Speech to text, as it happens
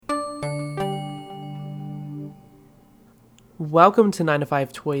Welcome to 9 to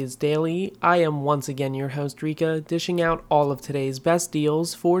 5 Toys Daily. I am once again your host Rika, dishing out all of today's best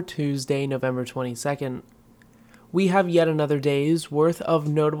deals for Tuesday, November 22nd. We have yet another day's worth of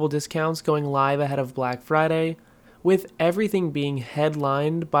notable discounts going live ahead of Black Friday, with everything being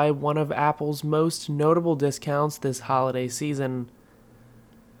headlined by one of Apple's most notable discounts this holiday season.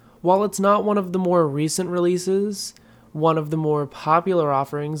 While it's not one of the more recent releases, one of the more popular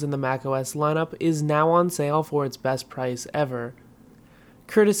offerings in the macOS lineup is now on sale for its best price ever.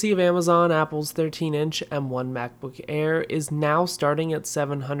 Courtesy of Amazon, Apple's 13-inch M1 MacBook Air is now starting at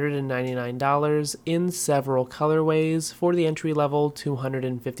 $799 in several colorways for the entry-level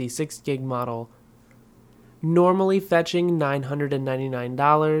 256GB model. Normally fetching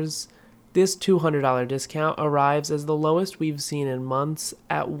 $999, this $200 discount arrives as the lowest we've seen in months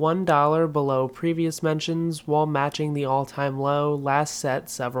at $1 below previous mentions while matching the all-time low last set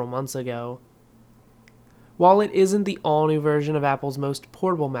several months ago. While it isn't the all-new version of Apple's most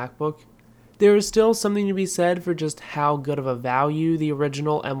portable MacBook, there is still something to be said for just how good of a value the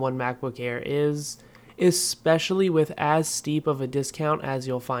original M1 MacBook Air is, especially with as steep of a discount as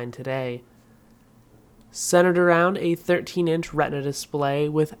you'll find today. Centered around a 13-inch Retina display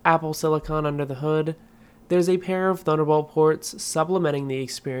with Apple Silicon under the hood, there's a pair of Thunderbolt ports supplementing the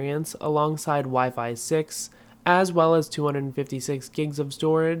experience alongside Wi-Fi 6, as well as 256 gigs of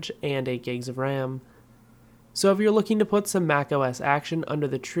storage and 8 gigs of RAM. So if you're looking to put some macOS action under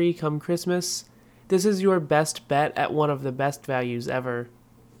the tree come Christmas, this is your best bet at one of the best values ever.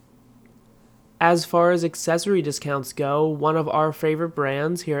 As far as accessory discounts go, one of our favorite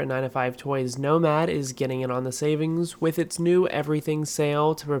brands here at 9 to 5 Toys, Nomad, is getting in on the savings with its new Everything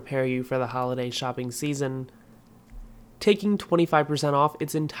sale to prepare you for the holiday shopping season. Taking 25% off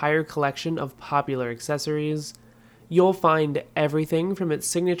its entire collection of popular accessories, you'll find everything from its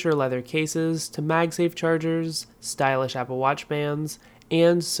signature leather cases to MagSafe chargers, stylish Apple Watch bands,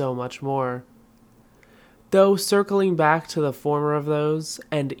 and so much more. Though circling back to the former of those,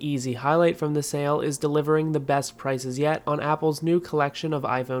 an easy highlight from the sale is delivering the best prices yet on Apple's new collection of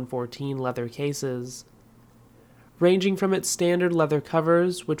iPhone 14 leather cases. Ranging from its standard leather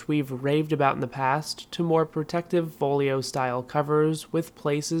covers, which we've raved about in the past, to more protective folio-style covers with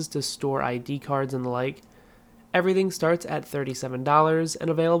places to store ID cards and the like, everything starts at $37 and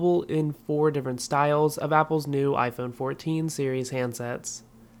available in 4 different styles of Apple's new iPhone 14 series handsets.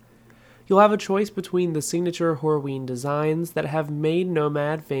 You'll have a choice between the signature Horween designs that have made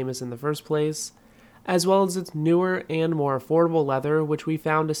Nomad famous in the first place, as well as its newer and more affordable leather, which we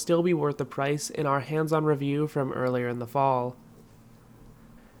found to still be worth the price in our hands-on review from earlier in the fall.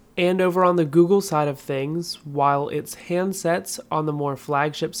 And over on the Google side of things, while its handsets on the more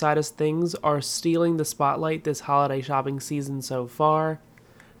flagship side of things are stealing the spotlight this holiday shopping season so far,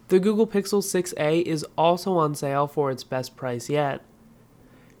 the Google Pixel 6a is also on sale for its best price yet.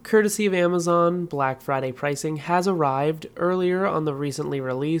 Courtesy of Amazon, Black Friday pricing has arrived earlier on the recently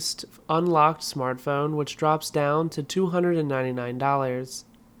released unlocked smartphone, which drops down to $299.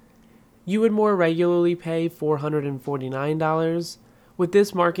 You would more regularly pay $449, with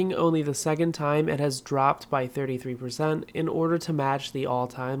this marking only the second time it has dropped by 33% in order to match the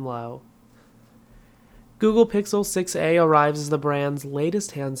all-time low. Google Pixel 6a arrives as the brand's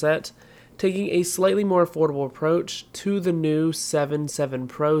latest handset, taking a slightly more affordable approach to the new 7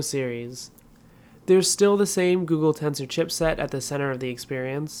 Pro series. There's still the same Google Tensor chipset at the center of the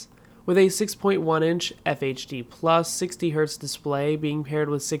experience, with a 6.1-inch FHD Plus 60Hz display being paired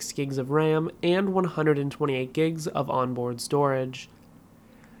with 6 gigs of RAM and 128 gigs of onboard storage.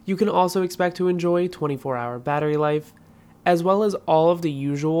 You can also expect to enjoy 24-hour battery life, as well as all of the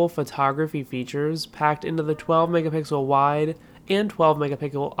usual photography features packed into the 12-megapixel wide and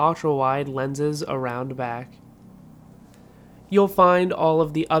 12-megapixel ultra-wide lenses around back. You'll find all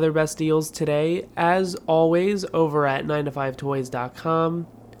of the other best deals today, as always, over at 9to5toys.com,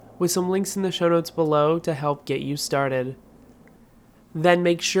 with some links in the show notes below to help get you started. Then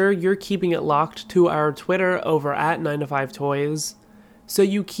make sure you're keeping it locked to our Twitter over at 9to5toys, so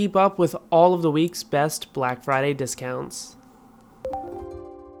you keep up with all of the week's best Black Friday discounts.